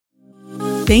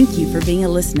Thank you for being a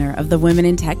listener of the Women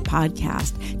in Tech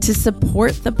podcast. To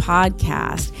support the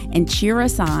podcast and cheer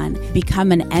us on,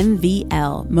 become an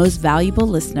MVL, Most Valuable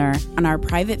Listener, on our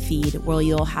private feed where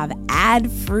you'll have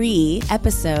ad-free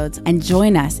episodes and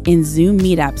join us in Zoom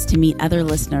meetups to meet other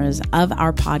listeners of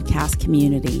our podcast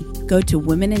community. Go to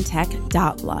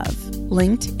womenintech.love,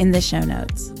 linked in the show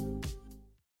notes.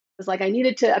 It was like I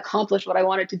needed to accomplish what I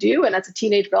wanted to do. And as a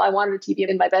teenage girl, I wanted a TV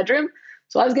in my bedroom.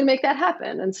 So I was going to make that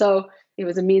happen. And so it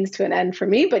was a means to an end for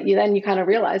me. But then you kind of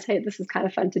realize, hey, this is kind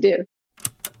of fun to do.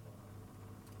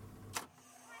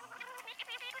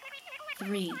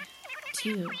 3,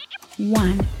 2,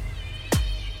 1.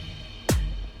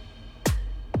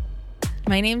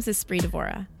 My name's Espree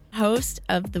Devora, host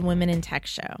of the Women in Tech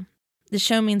Show. The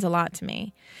show means a lot to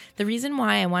me. The reason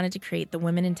why I wanted to create the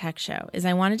Women in Tech Show is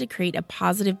I wanted to create a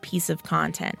positive piece of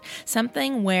content,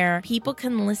 something where people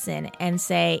can listen and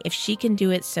say, if she can do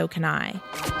it, so can I.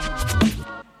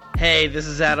 Hey, this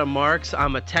is Adam Marks.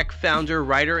 I'm a tech founder,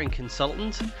 writer, and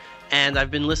consultant, and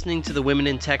I've been listening to the Women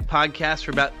in Tech podcast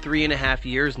for about 3.5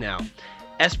 years now.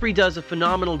 Espree does a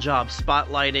phenomenal job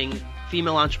spotlighting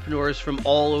female entrepreneurs from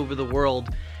all over the world.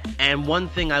 And one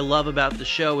thing I love about the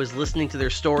show is listening to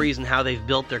their stories and how they've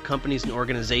built their companies and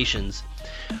organizations.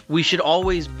 We should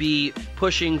always be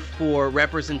pushing for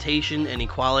representation and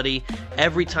equality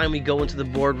every time we go into the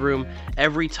boardroom,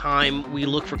 every time we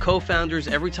look for co-founders,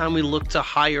 every time we look to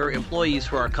hire employees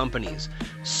for our companies.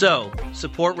 So,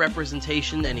 support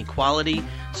representation and equality,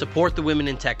 support the Women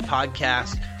in Tech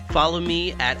podcast, follow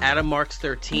me at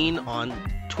AdamMarks13 on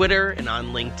Twitter and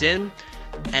on LinkedIn.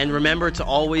 And remember to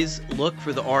always look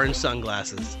for the orange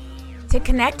sunglasses. To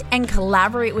connect and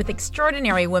collaborate with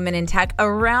extraordinary women in tech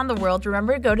around the world,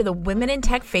 remember to go to the Women in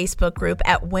Tech Facebook group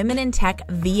at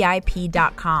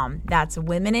womenintechvip.com. That's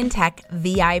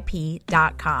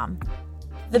womenintechvip.com.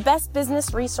 The best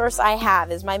business resource I have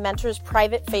is my mentor's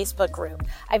private Facebook group.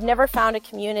 I've never found a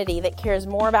community that cares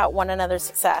more about one another's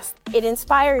success. It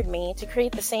inspired me to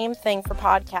create the same thing for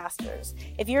podcasters.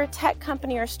 If you're a tech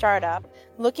company or startup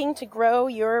looking to grow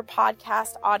your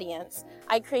podcast audience,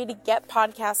 I created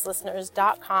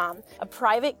getpodcastlisteners.com, a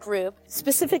private group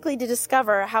specifically to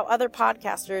discover how other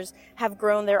podcasters have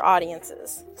grown their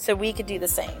audiences, so we could do the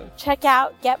same. Check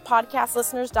out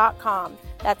getpodcastlisteners.com.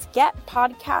 That's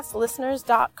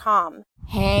getpodcastlisteners.com.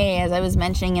 Hey, as I was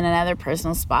mentioning in another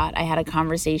personal spot, I had a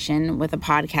conversation with a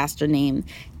podcaster named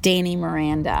Danny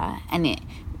Miranda, and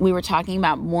we were talking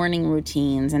about morning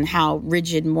routines and how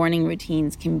rigid morning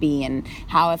routines can be, and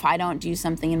how if I don't do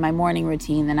something in my morning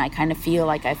routine, then I kind of feel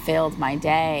like I failed my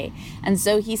day. And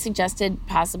so he suggested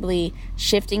possibly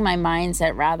shifting my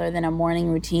mindset rather than a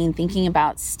morning routine, thinking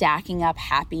about stacking up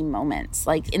happy moments.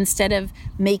 Like instead of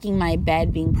making my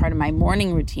bed being part of my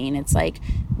morning routine, it's like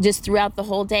just throughout the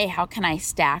whole day, how can I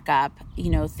stack up,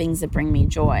 things that bring me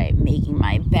joy? Making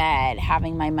my bed,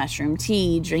 having my mushroom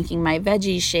tea, drinking my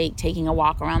veggie shake, taking a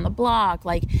walk around the block,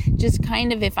 like just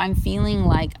kind of if I'm feeling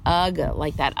like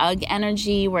that UGG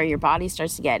energy where your body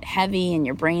starts to get heavy and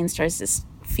your brain starts to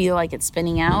feel like it's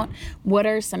spinning out, what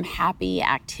are some happy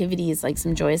activities, like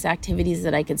some joyous activities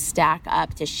that I could stack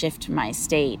up to shift my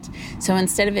state? So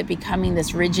instead of it becoming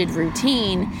this rigid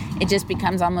routine, it just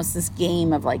becomes almost this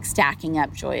game of like stacking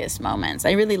up joyous moments.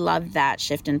 I really love that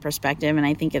shift in perspective, and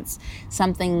I think it's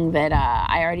something that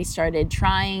I already started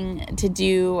trying to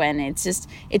do, and it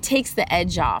takes the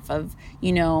edge off of,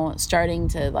 starting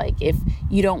to like, if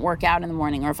you don't work out in the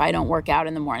morning, or if I don't work out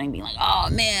in the morning, being like, oh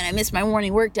man, I missed my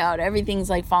morning workout, everything's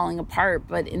like falling apart.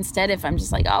 But instead, if I'm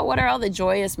just like, oh, what are all the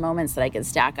joyous moments that I could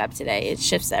stack up today? It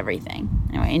shifts everything.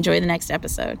 Anyway, enjoy the next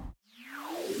episode.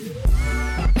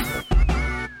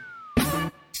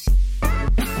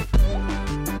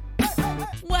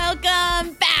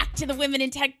 Welcome back to the Women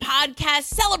in Tech podcast,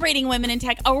 celebrating women in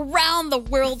tech around the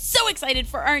world. So excited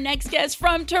for our next guest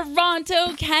from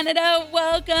Toronto, Canada.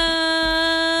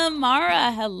 Welcome,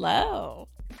 Mara. Hello.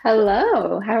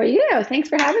 Hello. How are you? Thanks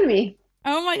for having me.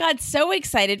 Oh my God, so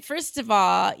excited. First of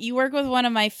all, you work with one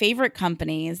of my favorite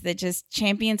companies that just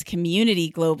champions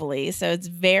community globally. So it's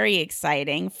very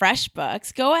exciting.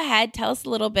 FreshBooks. Go ahead, tell us a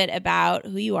little bit about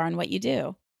who you are and what you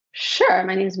do. Sure.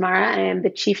 My name is Mara. I am the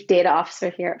Chief Data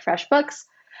Officer here at FreshBooks.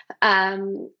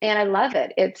 And I love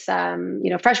it. It's,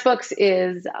 FreshBooks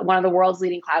is one of the world's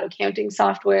leading cloud accounting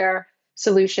software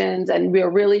solutions, and we are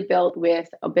really built with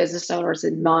business owners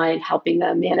in mind, helping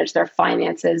them manage their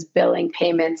finances, billing,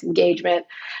 payments, engagement,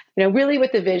 really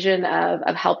with the vision of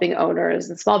helping owners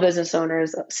and small business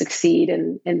owners succeed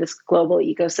in this global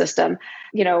ecosystem.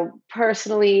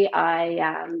 Personally,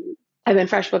 I I've been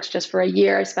FreshBooks just for a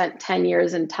year. I spent 10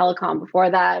 years in telecom before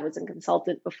that. I was a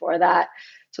consultant before that.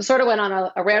 So sort of went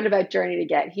on a roundabout journey to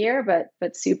get here,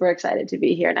 but super excited to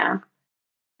be here now.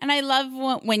 And I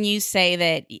love when you say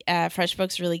that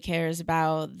FreshBooks really cares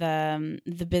about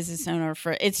the business owner.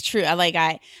 For it's true.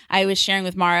 I was sharing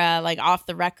with Mara like off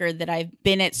the record that I've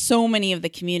been at so many of the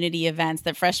community events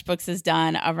that FreshBooks has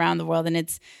done around the world, and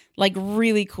it's like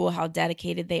really cool how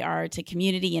dedicated they are to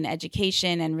community and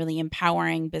education and really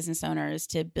empowering business owners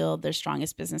to build their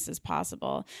strongest businesses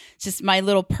possible. It's just my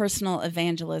little personal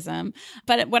evangelism.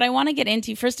 But what I want to get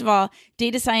into, first of all,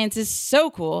 data science is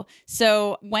so cool.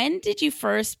 So when did you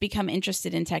first become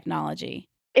interested in technology?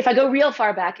 If I go real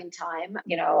far back in time,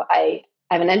 I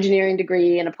have an engineering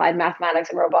degree in applied mathematics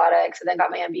and robotics, and then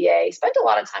got my MBA. Spent a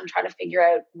lot of time trying to figure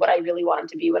out what I really wanted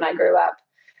to be when I grew up.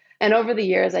 And over the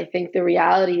years, I think the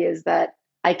reality is that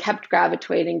I kept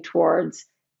gravitating towards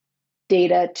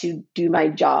data to do my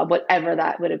job, whatever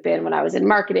that would have been when I was in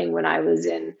marketing, when I was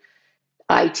in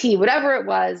IT, whatever it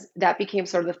was, that became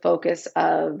sort of the focus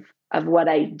of what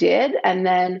I did. And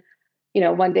then,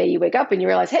 one day you wake up and you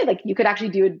realize, hey, like you could actually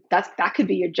do it. That could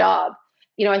be your job.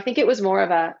 I think it was more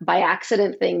of a by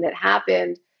accident thing that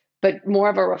happened, but more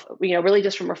of a, really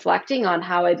just from reflecting on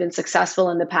how I'd been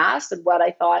successful in the past and what I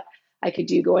thought I could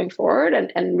do going forward,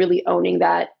 and really owning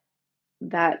that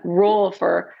role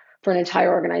for an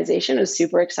entire organization is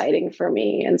super exciting for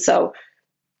me. And so,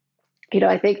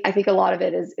 I think a lot of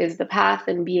it is the path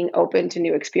and being open to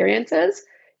new experiences.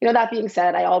 That being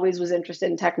said, I always was interested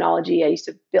in technology. I used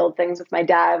to build things with my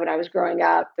dad when I was growing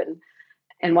up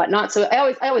and whatnot. So I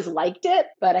always liked it,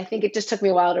 but I think it just took me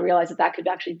a while to realize that could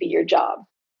actually be your job.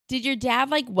 Did your dad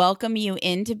welcome you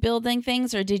into building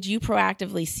things, or did you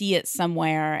proactively see it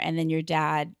somewhere and then your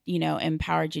dad,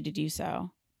 empowered you to do so?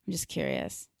 I'm just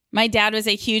curious. My dad was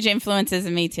a huge influence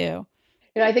in me too.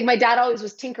 I think my dad always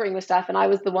was tinkering with stuff, and I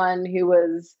was the one who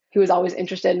was always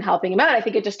interested in helping him out. I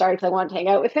think it just started because I wanted to hang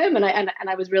out with him, and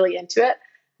I was really into it.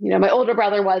 My older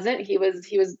brother wasn't. He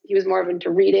was more of into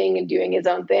reading and doing his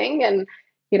own thing, and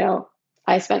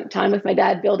I spent time with my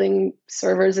dad building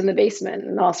servers in the basement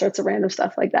and all sorts of random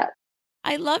stuff like that.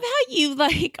 I love how you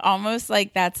almost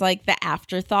that's the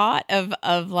afterthought of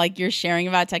you're sharing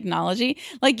about technology.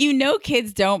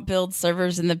 Kids don't build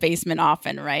servers in the basement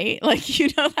often, right?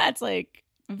 That's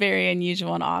very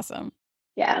unusual and awesome.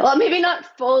 Yeah. Well, maybe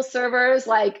not full servers,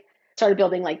 started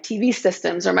building TV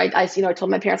systems, or I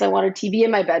told my parents I wanted a TV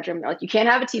in my bedroom. They're like, you can't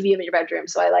have a TV in your bedroom.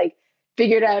 So I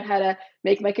figured out how to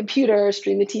make my computer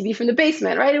stream the TV from the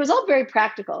basement, right? It was all very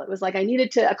practical. It was I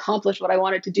needed to accomplish what I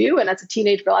wanted to do. And as a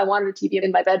teenage girl, I wanted a TV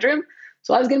in my bedroom.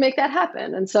 So I was going to make that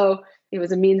happen. And so it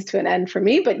was a means to an end for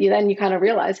me. But then you kind of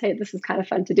realize, hey, this is kind of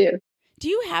fun to do. Do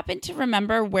you happen to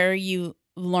remember where you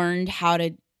learned how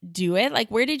to do it?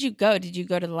 Where did you go? Did you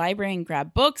go to the library and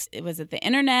grab books? Was it the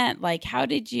internet? How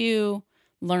did you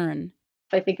learn?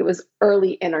 I think it was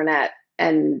early internet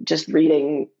and just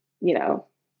reading,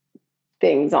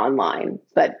 things online,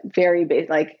 but very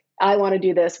basic. I want to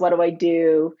do this. What do I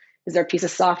do? Is there a piece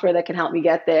of software that can help me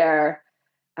get there?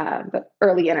 But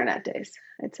early internet days,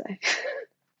 I'd say.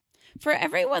 For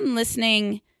everyone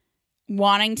listening,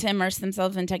 wanting to immerse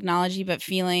themselves in technology, but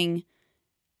feeling,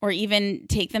 or even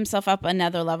take themselves up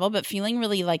another level, but feeling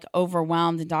really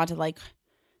overwhelmed and daunted,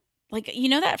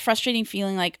 that frustrating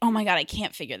feeling oh my God, I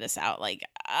can't figure this out.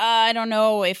 I don't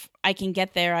know if I can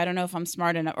get there. I don't know if I'm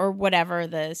smart enough, or whatever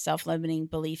the self-limiting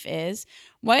belief is.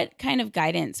 What kind of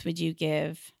guidance would you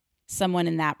give someone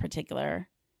in that particular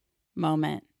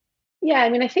moment? Yeah, I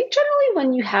think generally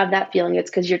when you have that feeling, it's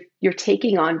because you're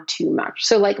taking on too much.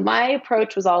 So my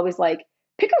approach was always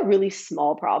pick a really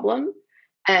small problem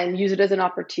and use it as an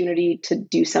opportunity to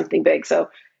do something big. So,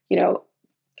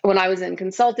 when I was in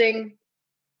consulting,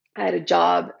 I had a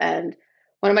job, and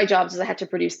one of my jobs was I had to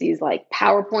produce these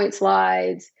PowerPoint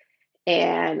slides,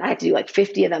 and I had to do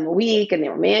 50 of them a week, and they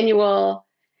were manual.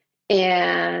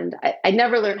 And I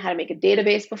never learned how to make a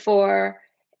database before.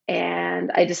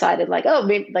 And I decided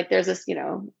maybe there's this,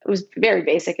 it was very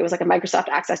basic. It was a Microsoft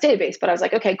Access database, but I was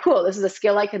okay, cool. This is a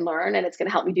skill I can learn, and it's going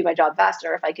to help me do my job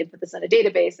faster. If I could put this in a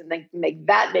database and then make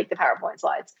the PowerPoint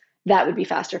slides, that would be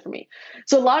faster for me.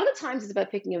 So a lot of the times it's about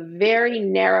picking a very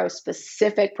narrow,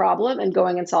 specific problem and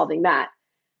going and solving that.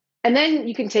 And then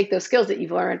you can take those skills that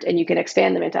you've learned and you can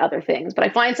expand them into other things. But I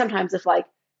find sometimes if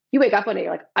you wake up one day,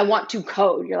 you're I want to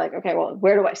code. You're okay, well,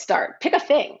 where do I start? Pick a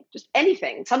thing, just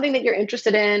anything, something that you're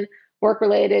interested in,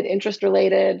 work-related,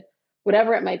 interest-related,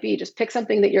 whatever it might be. Just pick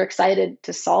something that you're excited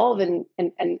to solve and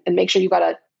make sure you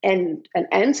got an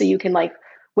end so you can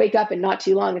wake up in not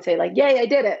too long and say yay, I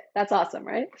did it. That's awesome,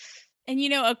 right? And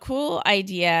a cool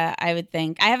idea, I would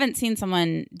think, I haven't seen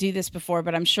someone do this before,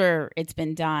 but I'm sure it's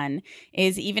been done,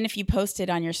 is even if you post it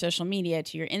on your social media,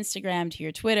 to your Instagram, to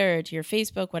your Twitter, to your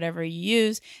Facebook, whatever you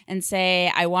use, and say,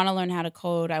 I want to learn how to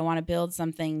code, I want to build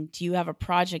something, do you have a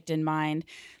project in mind?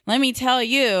 Let me tell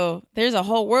you, there's a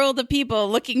whole world of people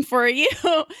looking for you.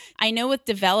 I know with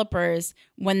developers,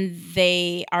 when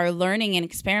they are learning and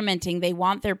experimenting, they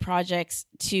want their projects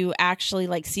to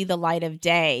actually see the light of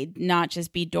day, not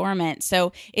just be dormant.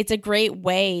 So it's a great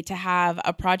way to have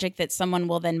a project that someone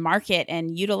will then market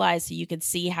and utilize so you could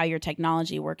see how your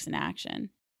technology works in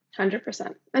action.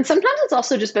 100%. And sometimes it's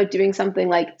also just about doing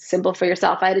something simple for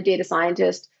yourself. I had a data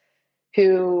scientist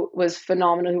who was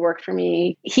phenomenal, who worked for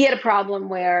me. He had a problem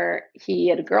where he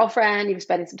had a girlfriend, he was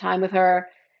spending some time with her.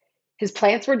 His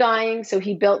plants were dying, so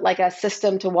he built a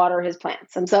system to water his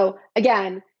plants. And so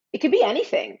again, it could be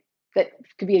anything that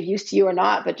could be of use to you or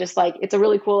not, but just it's a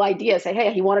really cool idea. Say,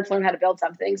 hey, he wanted to learn how to build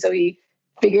something, so he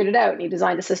figured it out and he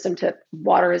designed a system to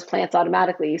water his plants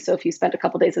automatically. So if he spent a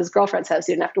couple of days at his girlfriend's house,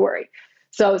 he didn't have to worry.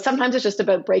 So sometimes it's just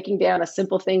about breaking down a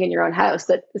simple thing in your own house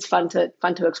that is fun to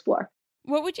explore.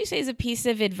 What would you say is a piece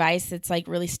of advice that's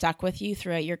really stuck with you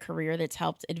throughout your career that's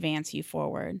helped advance you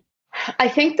forward? I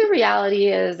think the reality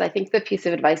is, I think the piece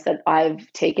of advice that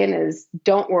I've taken is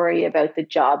don't worry about the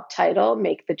job title,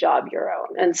 make the job your own.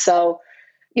 And so,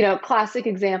 classic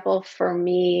example for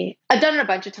me, I've done it a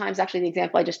bunch of times. Actually, the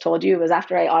example I just told you was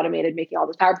after I automated making all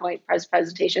the PowerPoint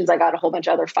presentations, I got a whole bunch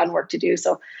of other fun work to do.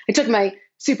 So I took my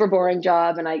super boring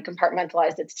job and I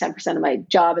compartmentalized it to 10% of my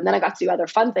job. And then I got to do other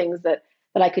fun things that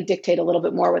I could dictate a little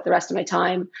bit more with the rest of my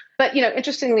time. But,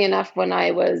 interestingly enough, when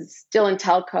I was still in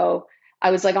telco,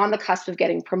 I was on the cusp of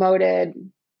getting promoted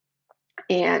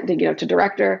and, to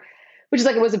director, which is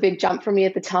it was a big jump for me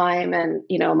at the time. And,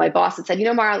 my boss had said,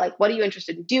 Mara, what are you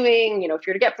interested in doing? If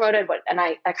you're to get promoted, what? And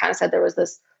I kind of said there was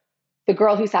the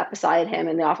girl who sat beside him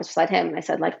in the office beside him. And I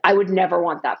said, I would never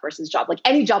want that person's job,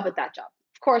 any job but that job.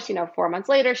 Of course, 4 months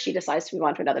later, she decides to move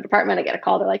on to another department. I get a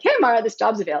call. They're like, hey, Mara, this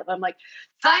job's available. I'm like,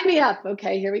 sign me up.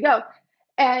 Okay, here we go.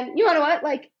 And you know what?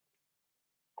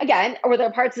 Again, were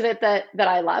there parts of it that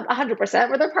I loved? 100%.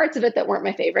 Were there parts of it that weren't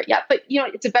my favorite? Yeah. But,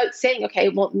 it's about saying, okay,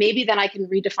 well, maybe then I can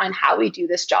redefine how we do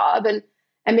this job and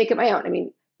make it my own. I mean,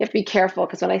 you have to be careful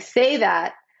because when I say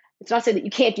that, it's not saying that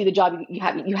you can't do the job. You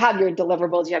have your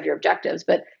deliverables, you have your objectives,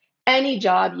 but any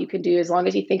job you can do, as long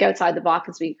as you think outside the box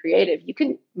and be creative, you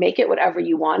can make it whatever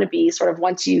you want to be, sort of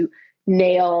once you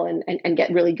nail and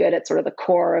get really good at sort of the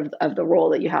core of the role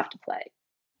that you have to play.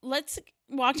 Let's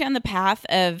walk down the path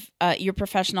of your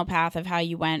professional path of how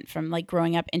you went from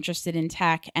growing up interested in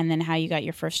tech and then how you got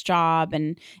your first job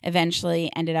and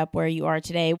eventually ended up where you are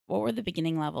today. What were the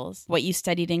beginning levels? What you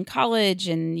studied in college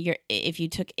and if you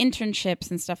took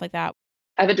internships and stuff like that?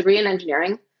 I have a degree in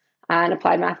engineering and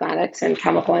applied mathematics and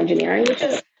chemical engineering, which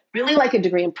is really like a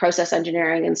degree in process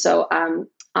engineering. And so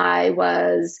I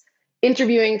was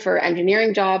interviewing for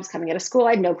engineering jobs coming out of school.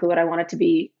 I had no clue what I wanted to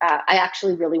be. I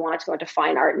actually really wanted to go into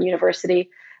fine art in university,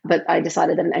 but I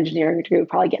decided that an engineering degree would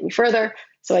probably get me further.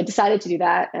 So I decided to do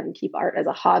that and keep art as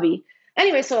a hobby.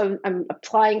 Anyway, so I'm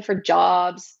applying for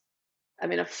jobs.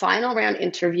 I'm in a final round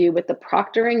interview with the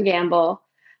Procter & Gamble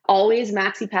Always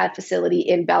MaxiPad facility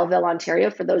in Belleville,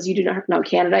 Ontario. For those of you who don't know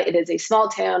Canada, it is a small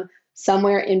town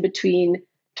somewhere in between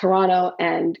Toronto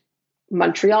and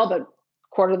Montreal, but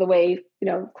quarter of the way,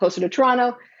 closer to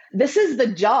Toronto. This is the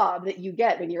job that you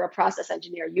get when you're a process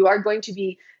engineer. You are going to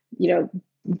be,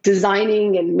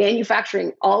 designing and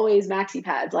manufacturing Always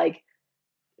MaxiPads,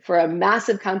 for a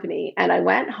massive company. And I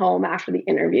went home after the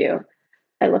interview.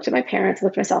 I looked at my parents,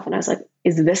 looked at myself, and I was like,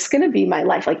 is this going to be my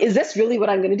life? Is this really what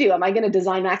I'm going to do? Am I going to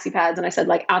design MaxiPads? And I said,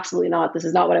 absolutely not. This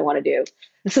is not what I want to do.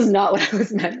 This is not what I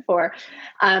was meant for.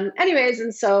 Anyways,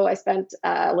 and so I spent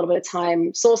a little bit of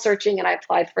time soul searching and I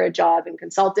applied for a job in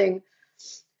consulting.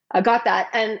 I got that.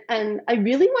 And I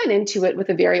really went into it with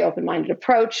a very open-minded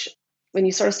approach. When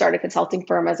you sort of start a consulting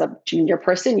firm as a junior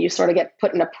person, you sort of get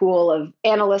put in a pool of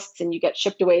analysts and you get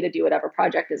shipped away to do whatever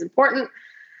project is important.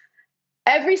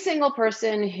 Every single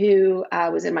person who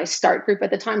was in my start group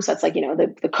at the time, so it's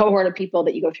the cohort of people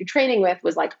that you go through training with,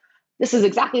 was like, this is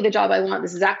exactly the job I want.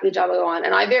 This is exactly the job I want.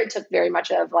 And I took very much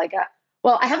of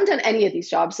well, I haven't done any of these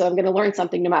jobs, so I'm going to learn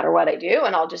something no matter what I do,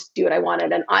 and I'll just do what I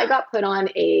wanted. And I got put on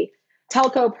a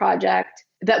telco project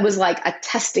that was a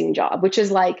testing job, which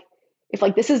is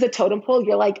if this is the totem pole,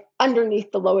 you're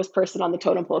underneath the lowest person on the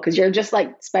totem pole because you're just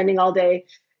spending all day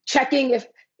checking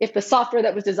if the software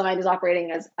that was designed is operating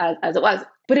as it was.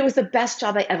 But it was the best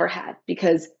job I ever had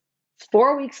because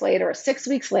 4 weeks later or 6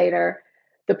 weeks later,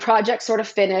 the project sort of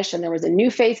finished and there was a new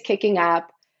phase kicking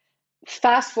up.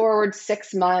 fast forward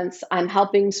 6 months, I'm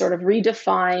helping sort of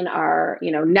redefine our,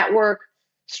 network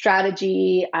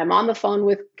strategy. I'm on the phone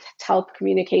with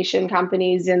telecommunication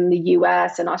companies in the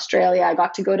US and Australia. I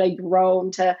got to go to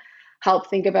Rome to help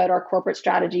think about our corporate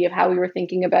strategy of how we were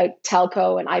thinking about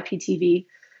telco and IPTV.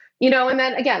 And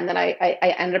then I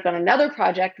ended up on another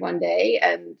project one day,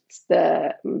 and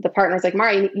the partner was like,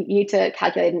 Mara, you need to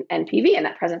calculate an NPV, a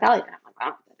net present value. And I'm like, I don't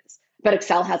know what that is. But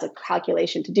Excel has a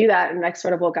calculation to do that. And I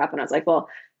sort of woke up and I was like, well,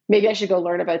 maybe I should go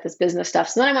learn about this business stuff.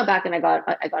 So then I went back and I got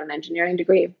an engineering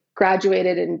degree,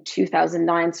 graduated in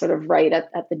 2009, sort of right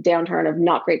at the downturn of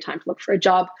not great time to look for a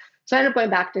job. So I ended up going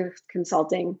back to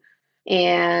consulting.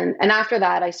 And after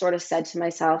that, I sort of said to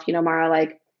myself, Mara,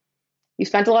 like, you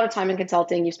spent a lot of time in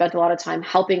consulting, you spent a lot of time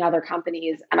helping other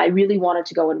companies, and I really wanted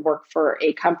to go and work for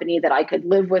a company that I could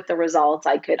live with the results,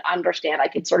 I could understand, I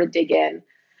could sort of dig in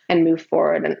and move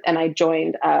forward. And I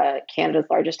joined Canada's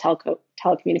largest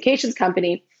telecommunications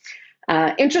company.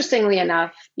 Interestingly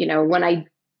enough, when I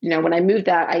moved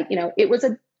that, it was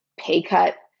a pay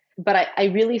cut, but I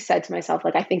really said to myself,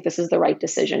 like, I think this is the right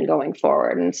decision going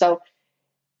forward. And so,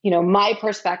 my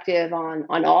perspective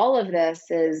on all of this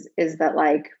is that,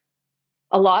 like,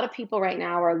 a lot of people right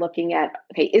now are looking at,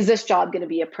 okay, is this job going to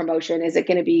be a promotion? Is it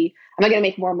going to be, am I going to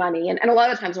make more money? And a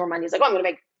lot of times more money is like, oh, I'm going to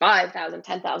make $5,000,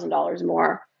 $10,000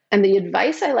 more. And the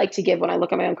advice I like to give when I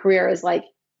look at my own career is like,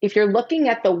 if you're looking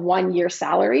at the 1 year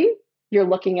salary, you're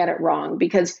looking at it wrong,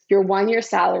 because your 1 year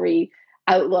salary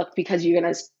outlook, because you're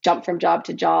going to jump from job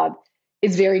to job,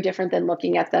 is very different than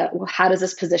looking at how does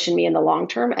this position me in the long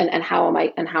term, and how am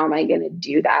I going to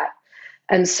do that?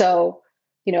 And so,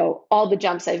 all the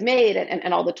jumps I've made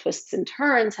and all the twists and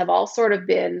turns have all sort of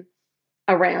been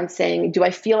around saying, do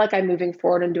I feel like I'm moving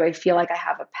forward, and do I feel like I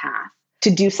have a path to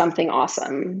do something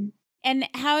awesome? And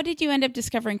how did you end up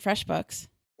discovering FreshBooks?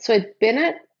 So I'd been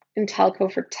at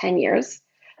Intelco for 10 years.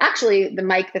 Actually,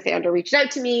 Mike, the founder, reached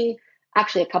out to me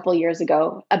actually a couple of years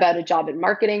ago about a job in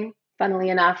marketing. Funnily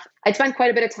enough, I'd spent quite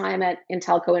a bit of time at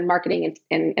Intelco in marketing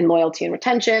and loyalty and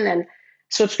retention and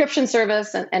subscription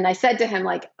service. And I said to him,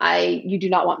 like, you do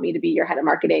not want me to be your head of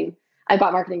marketing. I've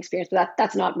got marketing experience, but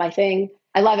that's not my thing.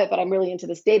 I love it, but I'm really into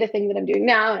this data thing that I'm doing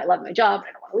now. And I love my job and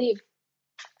I don't want to leave.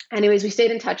 Anyways, we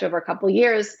stayed in touch over a couple of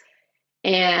years.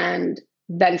 And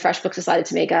then FreshBooks decided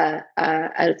to make a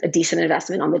decent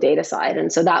investment on the data side.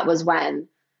 And so that was when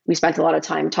we spent a lot of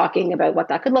time talking about what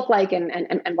that could look like and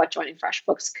what joining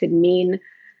FreshBooks could mean.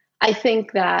 I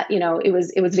think that, it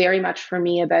was very much for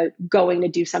me about going to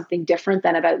do something different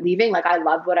than about leaving. Like, I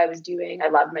loved what I was doing. I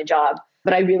loved my job,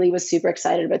 but I really was super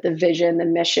excited about the vision, the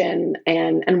mission,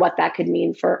 and what that could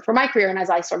mean for my career. And as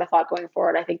I sort of thought going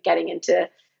forward, I think getting into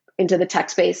the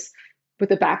tech space with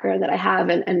the background that I have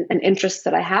and interests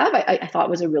that I have, I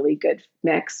thought was a really good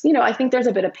mix. I think there's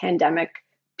a bit of pandemic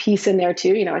piece in there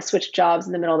too. I switched jobs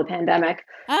in the middle of the pandemic.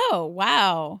 Oh,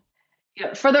 wow.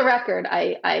 For the record,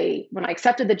 I when I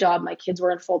accepted the job, my kids were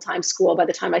in full-time school. By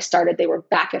the time I started, they were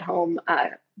back at home.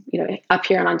 Up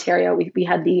here in Ontario, we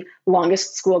had the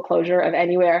longest school closure of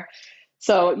anywhere.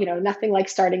 So, nothing like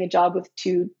starting a job with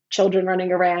 2 children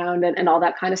running around and all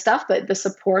that kind of stuff. But the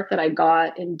support that I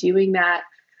got in doing that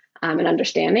and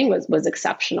understanding was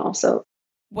exceptional. So,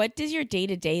 what does your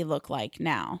day-to-day look like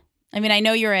now? I mean, I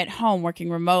know you're at home working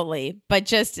remotely, but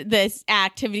just the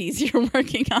activities you're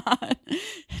working on,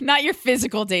 not your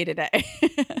physical day-to-day.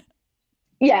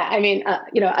 Yeah, I mean,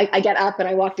 I get up and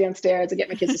I walk downstairs and get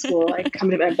my kids to school. I come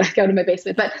back out of my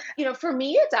basement. But, for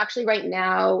me, it's actually right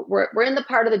now, we're in the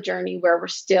part of the journey where we're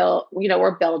still,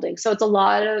 we're building. So it's a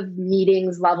lot of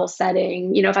meetings, level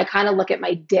setting. If I kind of look at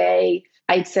my day,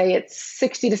 I'd say it's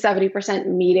 60 to 70%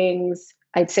 meetings.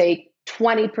 I'd say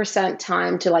 20%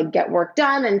 time to like get work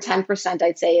done, and 10%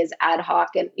 I'd say is ad hoc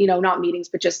and, not meetings,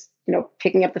 but just,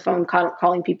 picking up the phone,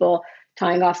 calling people,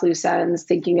 tying off loose ends,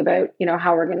 thinking about,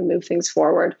 how we're going to move things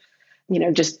forward,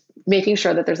 just making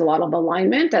sure that there's a lot of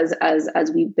alignment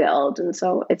as we build. And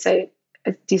so I'd say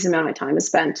a decent amount of time is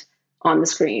spent on the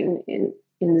screen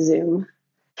in Zoom.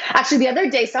 Actually, the other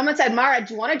day, someone said, Mara,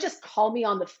 do you want to just call me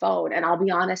on the phone? And I'll be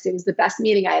honest, it was the best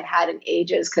meeting I had in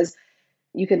ages, because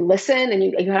you can listen and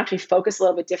you can actually focus a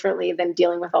little bit differently than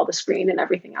dealing with all the screen and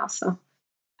everything else. So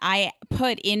I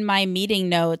put in my meeting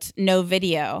notes, no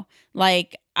video.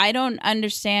 Like, I don't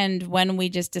understand when we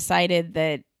just decided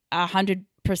that 100%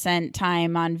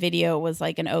 time on video was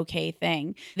like an okay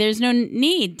thing. There's no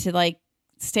need to like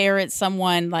stare at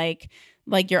someone like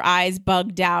your eyes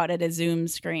bugged out at a Zoom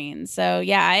screen. So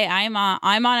yeah,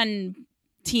 I'm on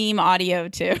team audio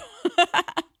too.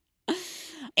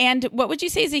 And what would you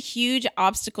say is a huge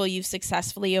obstacle you've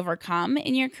successfully overcome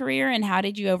in your career, and how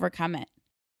did you overcome it?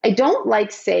 I don't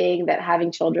like saying that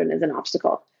having children is an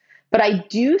obstacle, but I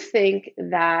do think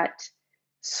that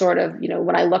sort of,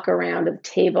 when I look around at the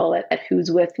table at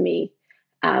who's with me,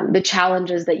 the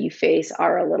challenges that you face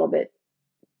are a little bit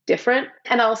different.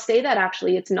 And I'll say that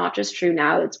actually, it's not just true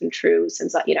now, it's been true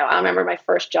since, I remember my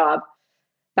first job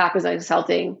back when I was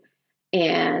consulting,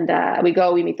 and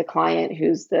we meet the client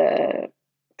who's the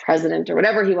president or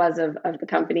whatever he was of the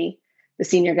company, the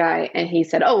senior guy. And he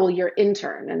said, "Oh, well, you're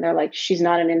intern." And they're like, "She's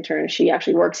not an intern. She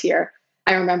actually works here."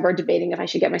 I remember debating if I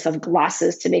should get myself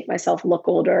glasses to make myself look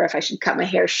older, if I should cut my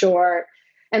hair short.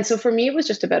 And so for me, it was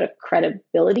just about a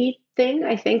credibility thing,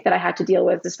 I think, that I had to deal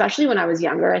with, especially when I was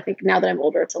younger. I think now that I'm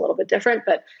older, it's a little bit different.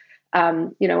 But,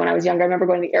 when I was younger, I remember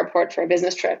going to the airport for a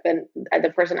business trip, and the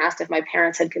person asked if my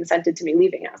parents had consented to me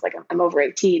leaving. I was like, I'm over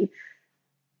 18.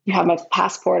 You have my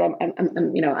passport.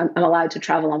 I'm allowed to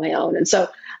travel on my own. And so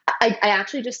I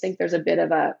actually just think there's a bit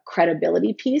of a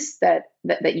credibility piece that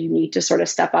you need to sort of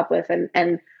step up with.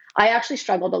 And I actually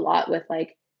struggled a lot with,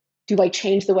 like, do I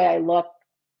change the way I look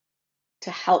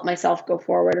to help myself go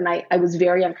forward? And I was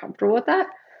very uncomfortable with that.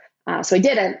 So I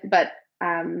didn't, but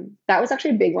that was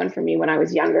actually a big one for me when I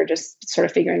was younger, just sort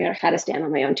of figuring out how to stand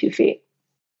on my own 2 feet.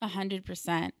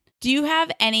 100%. Do you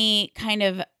have any kind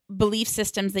of belief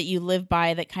systems that you live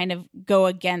by that kind of go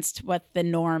against what the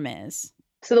norm is?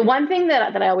 So the one thing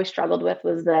that I always struggled with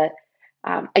was that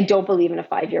I don't believe in a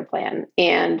 5-year plan.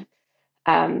 And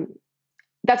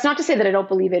that's not to say that I don't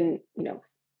believe in,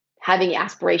 having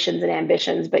aspirations and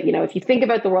ambitions. But, if you think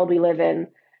about the world we live in,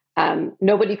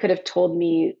 nobody could have told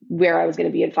me where I was going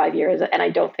to be in 5 years. And I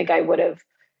don't think I would have,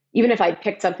 even if I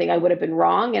picked something, I would have been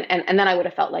wrong. And then I would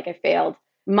have felt like I failed.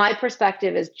 My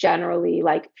perspective is generally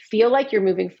like, feel like you're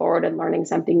moving forward and learning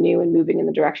something new and moving in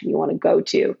the direction you want to go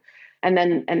to. And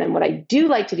then what I do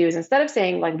like to do is, instead of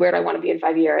saying, like, where do I want to be in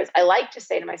 5 years? I like to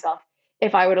say to myself,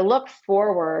 if I were to look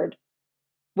forward,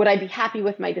 would I be happy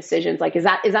with my decisions? Like, is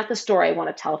that the story I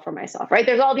want to tell for myself? Right?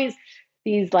 There's all these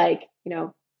like,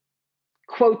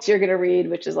 quotes you're going to read,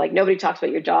 which is like, nobody talks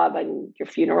about your job and your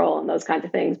funeral and those kinds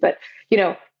of things. But,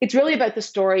 it's really about the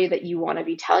story that you want to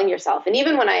be telling yourself. And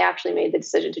even when I actually made the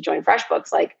decision to join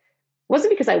FreshBooks, like, it wasn't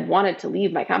because I wanted to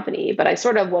leave my company, but I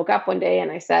sort of woke up one day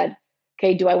and I said,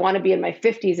 okay, do I want to be in my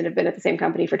 50s and have been at the same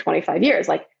company for 25 years?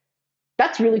 Like,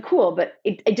 that's really cool, but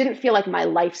it didn't feel like my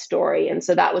life story. And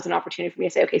so that was an opportunity for me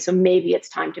to say, okay, so maybe it's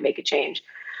time to make a change.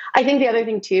 I think the other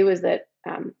thing too is that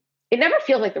it never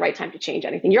feels like the right time to change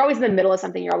anything. You're always in the middle of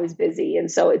something. You're always busy. And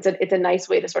so it's a nice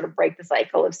way to sort of break the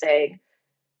cycle of saying,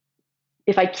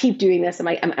 if I keep doing this, am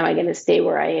I going to stay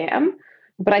where I am?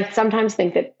 But I sometimes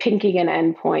think that picking an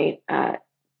endpoint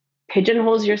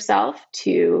pigeonholes yourself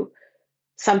to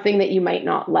something that you might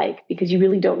not like, because you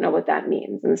really don't know what that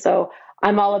means. And so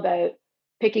I'm all about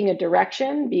picking a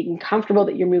direction, being comfortable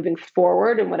that you're moving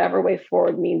forward in whatever way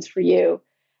forward means for you,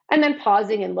 and then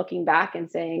pausing and looking back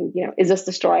and saying, is this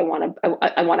the story I want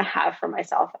to have for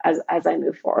myself as I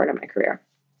move forward in my career?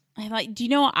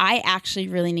 I actually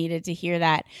really needed to hear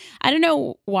that. I don't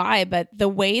know why, but the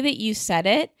way that you said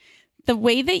it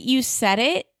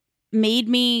made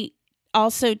me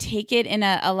also take it in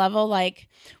a level, like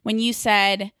when you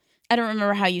said, I don't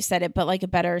remember how you said it, but like a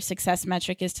better success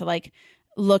metric is to like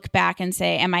look back and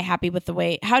say, am I happy with the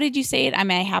way, how did you say it?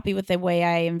 Am I happy with the way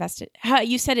I invested? How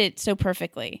you said it so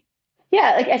perfectly.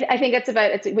 Yeah, like I think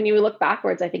it's when you look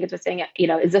backwards, I think it's about saying,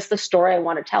 is this the story I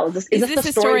want to tell? Is this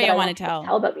the story I want to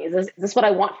tell about me? Is this what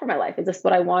I want for my life? Is this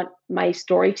what I want my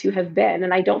story to have been?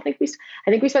 And I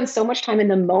think we spend so much time in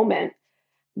the moment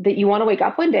that you want to wake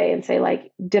up one day and say,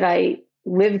 like, did I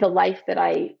live the life that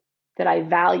I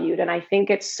valued? And I think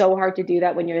it's so hard to do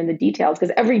that when you're in the details,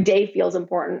 because every day feels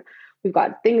important. We've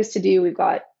got things to do. We've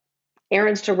got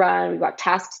errands to run. We've got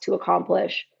tasks to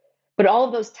accomplish. But all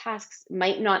of those tasks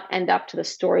might not end up to the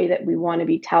story that we want to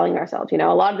be telling ourselves. A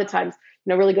lot of the times,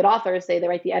 really good authors say they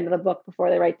write the end of the book before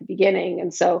they write the beginning.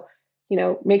 And so,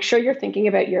 make sure you're thinking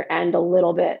about your end a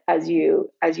little bit as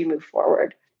you move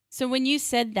forward. So when you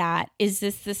said that, is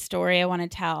this the story I want to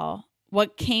tell?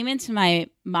 What came into my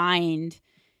mind,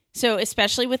 so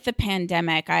especially with the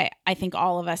pandemic, I think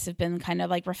all of us have been kind of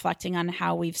like reflecting on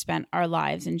how we've spent our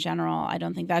lives in general. I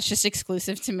don't think that's just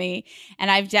exclusive to me. And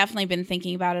I've definitely been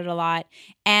thinking about it a lot.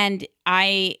 And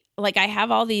I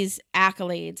have all these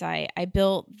accolades. I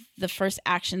built the first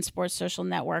action sports social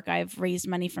network. I've raised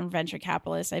money from venture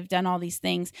capitalists. I've done all these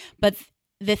things. But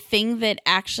the thing that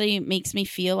actually makes me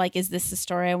feel like, is this the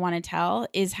story I want to tell,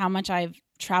 is how much I've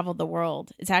traveled the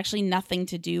world. It's actually nothing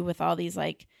to do with all these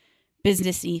like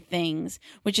businessy things,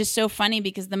 which is so funny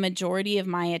because the majority of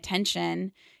my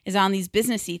attention is on these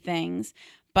businessy things.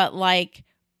 But like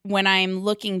when I'm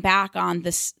looking back on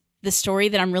this, the story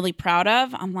that I'm really proud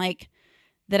of, I'm like,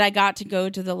 that I got to go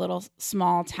to the little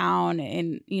small town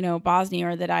in, Bosnia,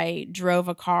 or that I drove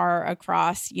a car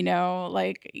across,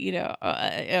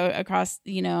 across,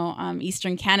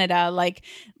 Eastern Canada, like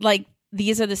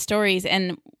these are the stories.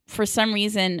 And for some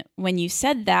reason, when you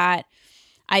said that,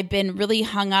 I've been really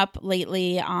hung up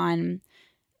lately on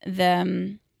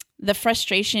the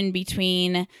frustration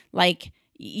between, like,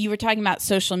 you were talking about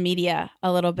social media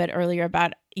a little bit earlier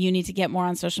about you need to get more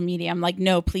on social media. I'm like,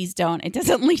 no, please don't. It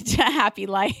doesn't lead to a happy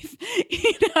life,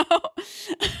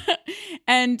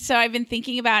 And so I've been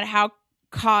thinking about how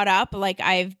caught up, like,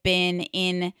 I've been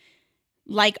in,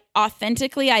 like,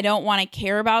 authentically, I don't want to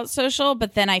care about social,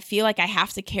 but then I feel like I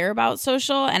have to care about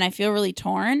social, and I feel really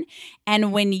torn.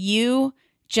 And when you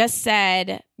just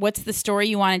said, what's the story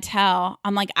you want to tell?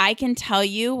 I'm like, I can tell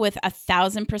you with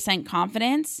 1,000%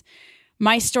 confidence,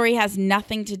 my story has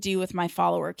nothing to do with my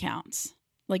follower counts,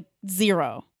 like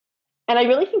zero. And I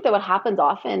really think that what happens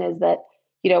often is that,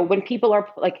 when people are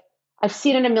like, I've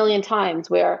seen it a million times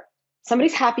where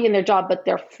somebody's happy in their job, but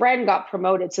their friend got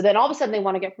promoted. So then all of a sudden they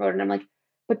want to get promoted. And I'm like,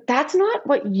 but that's not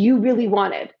what you really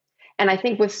wanted. And I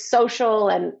think with social,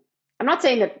 and I'm not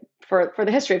saying that for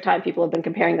the history of time, people have been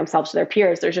comparing themselves to their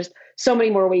peers. There's just so many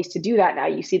more ways to do that now.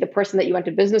 You see the person that you went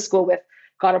to business school with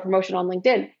got a promotion on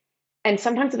LinkedIn. And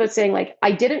sometimes about saying, like,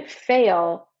 I didn't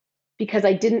fail because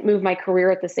I didn't move my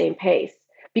career at the same pace.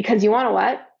 Because you want to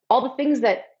what? All the things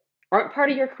that aren't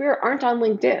part of your career aren't on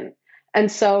LinkedIn.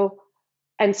 And so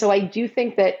I do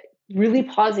think that really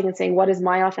pausing and saying, what is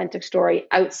my authentic story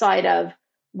outside of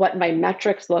what my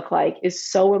metrics look like is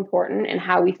so important in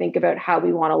how we think about how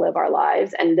we want to live our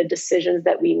lives and the decisions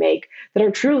that we make that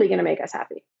are truly going to make us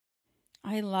happy.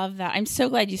 I love that. I'm so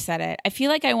glad you said it. I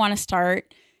feel like I want to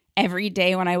start every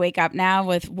day when I wake up now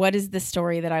with, what is the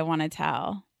story that I want to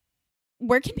tell?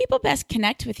 Where can people best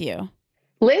connect with you?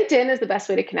 LinkedIn is the best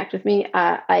way to connect with me.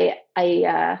 I'm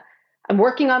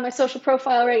working on my social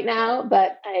profile right now,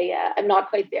 but I'm not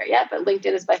quite there yet. But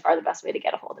LinkedIn is by far the best way to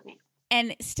get a hold of me.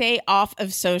 And stay off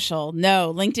of social.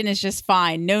 No, LinkedIn is just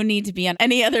fine. No need to be on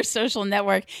any other social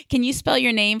network. Can you spell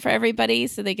your name for everybody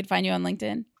so they can find you on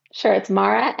LinkedIn? Sure. It's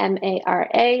Mara,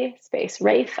 Mara, space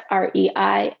Reiff,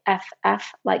 Reiff,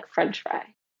 like French fry.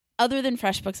 Other than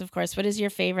FreshBooks, of course, what is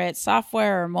your favorite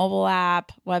software or mobile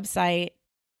app, website?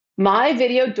 My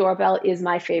video doorbell is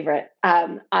my favorite.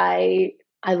 I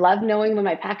love knowing when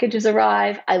my packages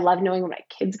arrive. I love knowing when my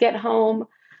kids get home.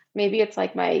 Maybe it's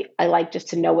like I like just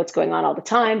to know what's going on all the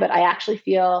time, but I actually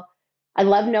feel I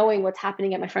love knowing what's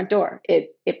happening at my front door.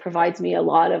 It provides me a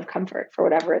lot of comfort for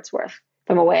whatever it's worth.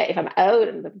 If I'm away, if I'm out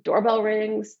and the doorbell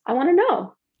rings, I want to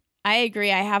know. I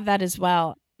agree. I have that as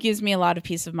well. Gives me a lot of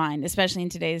peace of mind, especially in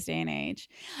today's day and age.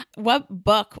 What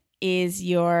book is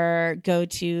your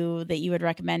go-to that you would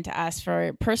recommend to us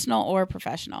for personal or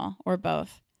professional or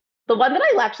both? The one that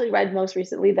I actually read most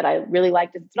recently that I really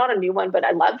liked, it's not a new one, but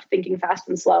I love Thinking Fast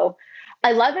and Slow.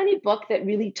 I love any book that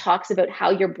really talks about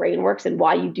how your brain works and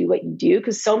why you do what you do,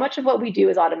 because so much of what we do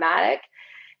is automatic.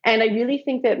 And I really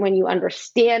think that when you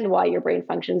understand why your brain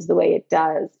functions the way it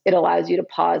does, it allows you to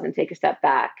pause and take a step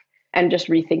back and just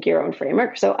rethink your own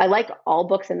framework. So I like all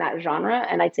books in that genre.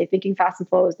 And I'd say Thinking Fast and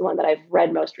Slow is the one that I've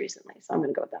read most recently. So I'm going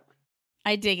to go with that one.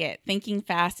 I dig it. Thinking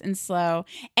Fast and Slow.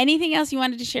 Anything else you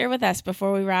wanted to share with us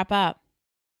before we wrap up?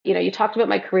 You talked about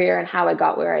my career and how I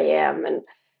got where I am. And,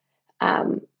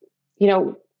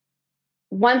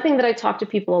 one thing that I talk to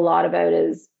people a lot about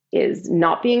is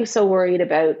not being so worried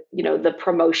about, the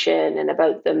promotion and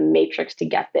about the matrix to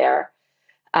get there.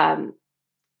 And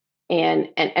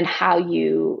how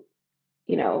you,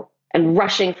 and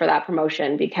rushing for that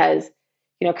promotion because,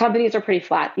 companies are pretty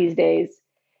flat these days.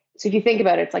 So if you think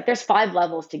about it, it's like there's 5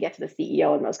 levels to get to the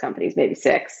CEO in most companies, maybe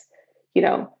 6,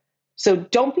 So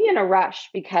don't be in a rush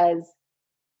because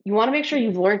you want to make sure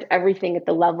you've learned everything at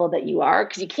the level that you are,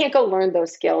 because you can't go learn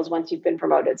those skills once you've been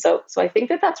promoted. So I think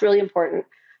that that's really important.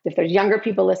 If there's younger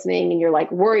people listening and you're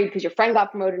like worried because your friend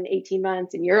got promoted in 18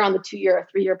 months and you're on the 2-year or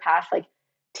 3-year path, like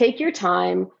take your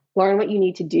time, learn what you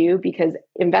need to do, because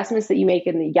investments that you make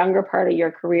in the younger part of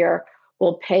your career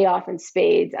will pay off in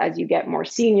spades as you get more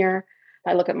senior.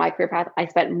 I look at my career path, I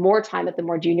spent more time at the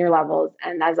more junior levels.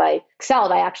 And as I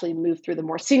excelled, I actually moved through the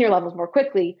more senior levels more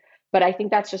quickly. But I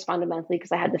think that's just fundamentally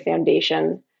because I had the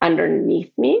foundation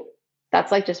underneath me.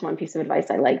 That's like just one piece of advice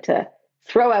I like to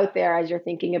throw out there as you're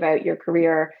thinking about your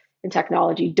career in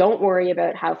technology. Don't worry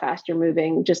about how fast you're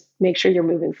moving. Just make sure you're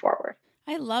moving forward.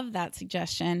 I love that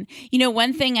suggestion.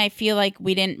 One thing I feel like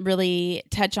we didn't really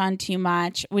touch on too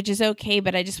much, which is okay,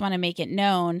 but I just want to make it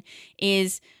known,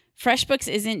 is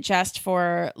FreshBooks isn't just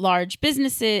for large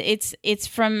businesses. It's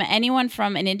from anyone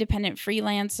from an independent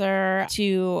freelancer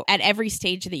to at every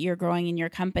stage that you're growing in your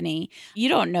company. You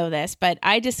don't know this, but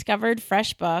I discovered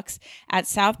FreshBooks at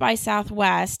South by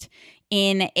Southwest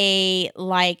in a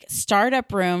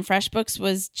startup room. FreshBooks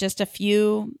was just a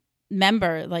few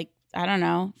member,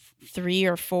 3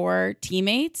 or 4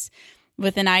 teammates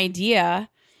with an idea,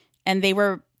 and they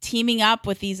were teaming up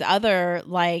with these other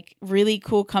really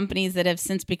cool companies that have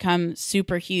since become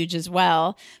super huge as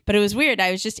well. But it was weird.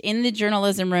 I was just in the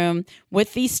journalism room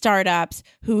with these startups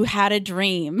who had a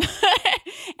dream.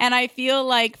 And I feel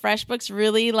like FreshBooks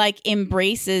really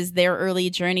embraces their early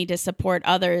journey to support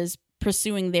others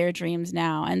pursuing their dreams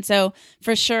now. And so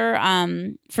for sure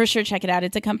check it out.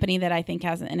 It's a company that I think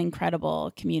has an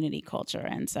incredible community culture.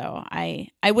 And so I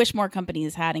wish more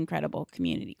companies had incredible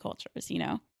community cultures,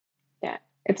 Yeah.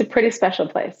 It's a pretty special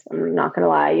place. I'm not going to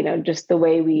lie, just the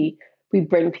way we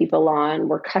bring people on,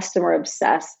 we're customer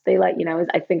obsessed. They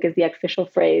I think is the official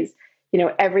phrase,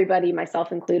 everybody,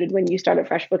 myself included, when you start at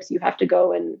FreshBooks, you have to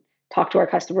go and talk to our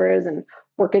customers and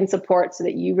work in support so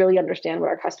that you really understand what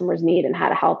our customers need and how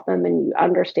to help them, and you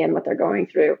understand what they're going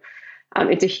through.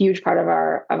 It's a huge part of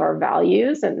our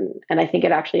values. And I think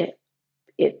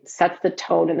it sets the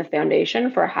tone and the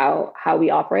foundation for how we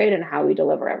operate and how we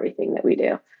deliver everything that we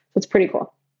do. So it's pretty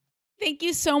cool. Thank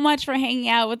you so much for hanging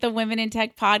out with the Women in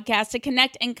Tech podcast. To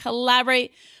connect and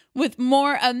collaborate with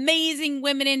more amazing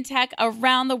women in tech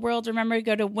around the world, remember to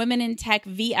go to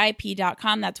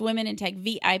womenintechvip.com. That's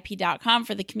womenintechvip.com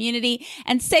for the community.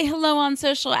 And say hello on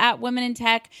social at Women in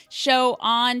Tech Show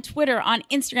on Twitter, on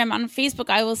Instagram, on Facebook.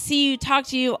 I will see you, talk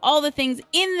to you, all the things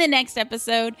in the next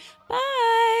episode.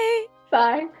 Bye.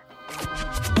 Bye.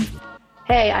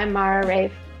 Hey, I'm Mara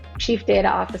Rafe, Chief Data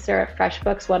Officer at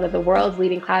FreshBooks, one of the world's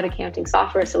leading cloud accounting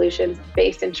software solutions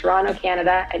based in Toronto,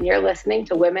 Canada, and you're listening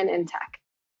to Women in Tech.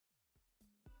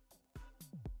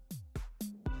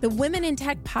 The Women in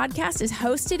Tech podcast is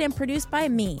hosted and produced by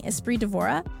me, Esprit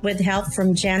Devora, with help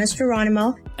from Janice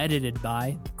Geronimo. Edited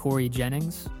by Corey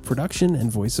Jennings. Production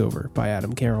and voiceover by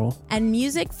Adam Carroll. And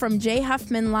music from Jay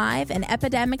Huffman Live and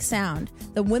Epidemic Sound.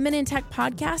 The Women in Tech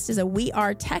podcast is a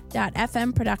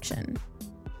wearetech.fm production.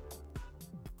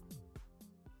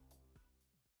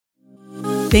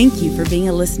 Thank you for being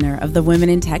a listener of the Women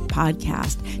in Tech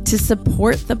podcast. To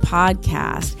support the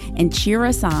podcast and cheer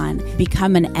us on,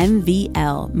 become an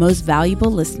MVL, Most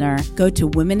Valuable Listener, go to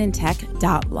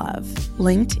womenintech.love,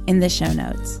 linked in the show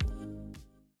notes.